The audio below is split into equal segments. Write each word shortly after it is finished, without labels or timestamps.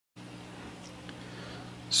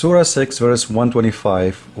Surah 6 verse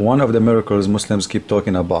 125, one of the miracles Muslims keep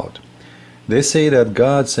talking about. They say that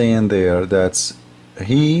God saying there that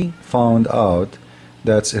He found out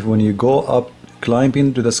that if when you go up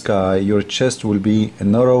climbing to the sky, your chest will be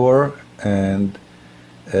narrower and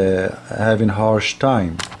having harsh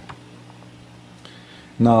time.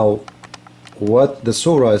 Now what the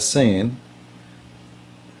surah is saying,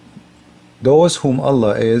 those whom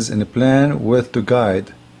Allah is in a plan with to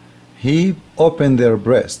guide, He opened their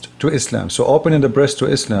breast to Islam. So opening the breast to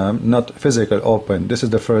Islam, not physical open. This is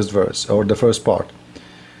the first verse or the first part.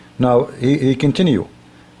 Now he continue,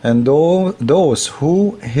 and those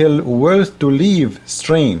who He'll will to leave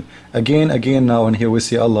strain again now, and here we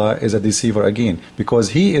see Allah is a deceiver again, because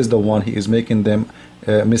He is the one, He is making them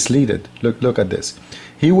misleaded. Look at this.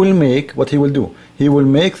 He will make what He will do. He will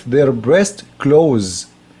make their breast close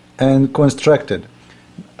and constricted,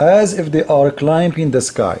 as if they are climbing the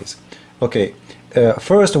skies. Okay,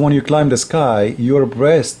 first when you climb the sky, your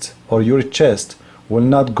breast or your chest will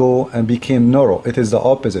not go and become narrow. It is the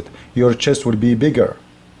opposite. Your chest will be bigger.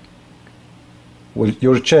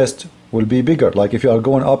 Your chest will be bigger. Like if you are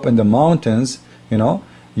going up in the mountains, you know,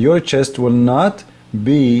 your chest will not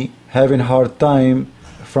be having hard time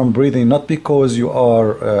from breathing, not because you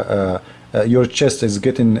are your chest is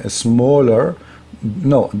getting smaller.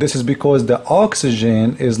 No, this is because the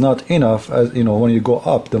oxygen is not enough. As you know, when you go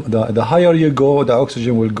up, the higher you go, the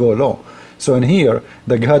oxygen will go low. So in here,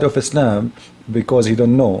 the God of Islam, because he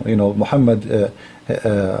don't know, you know, Muhammad,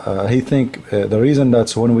 he think the reason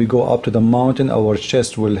that's when we go up to the mountain, our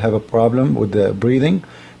chest will have a problem with the breathing,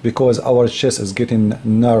 because our chest is getting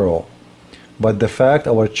narrow. But the fact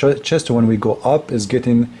our chest when we go up is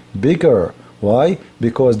getting bigger. Why?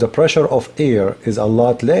 Because the pressure of air is a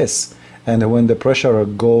lot less. And when the pressure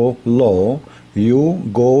go low, you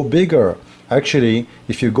go bigger. Actually,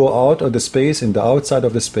 if you go out of the space, in the outside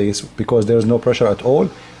of the space, because there is no pressure at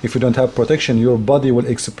all, if you don't have protection, your body will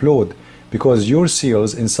explode, because your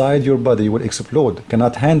cells inside your body will explode,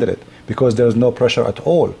 cannot handle it, because there is no pressure at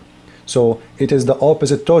all. So it is the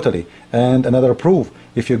opposite totally. And another proof,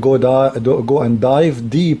 if you go and dive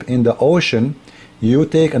deep in the ocean, you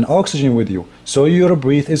take an oxygen with you, so your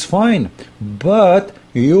breath is fine, but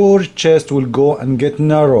your chest will go and get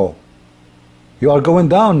narrow. You are going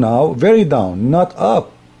down now, very down, not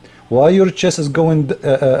up. Why your chest is going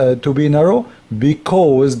to be narrow?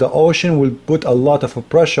 Because the ocean will put a lot of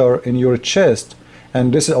pressure in your chest,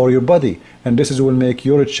 and this is, or your body, and this is will make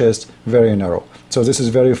your chest very narrow. So this is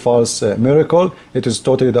very false miracle. It is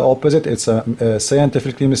totally the opposite. It's a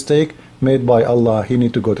scientifically mistake made by Allah. He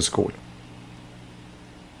need to go to school.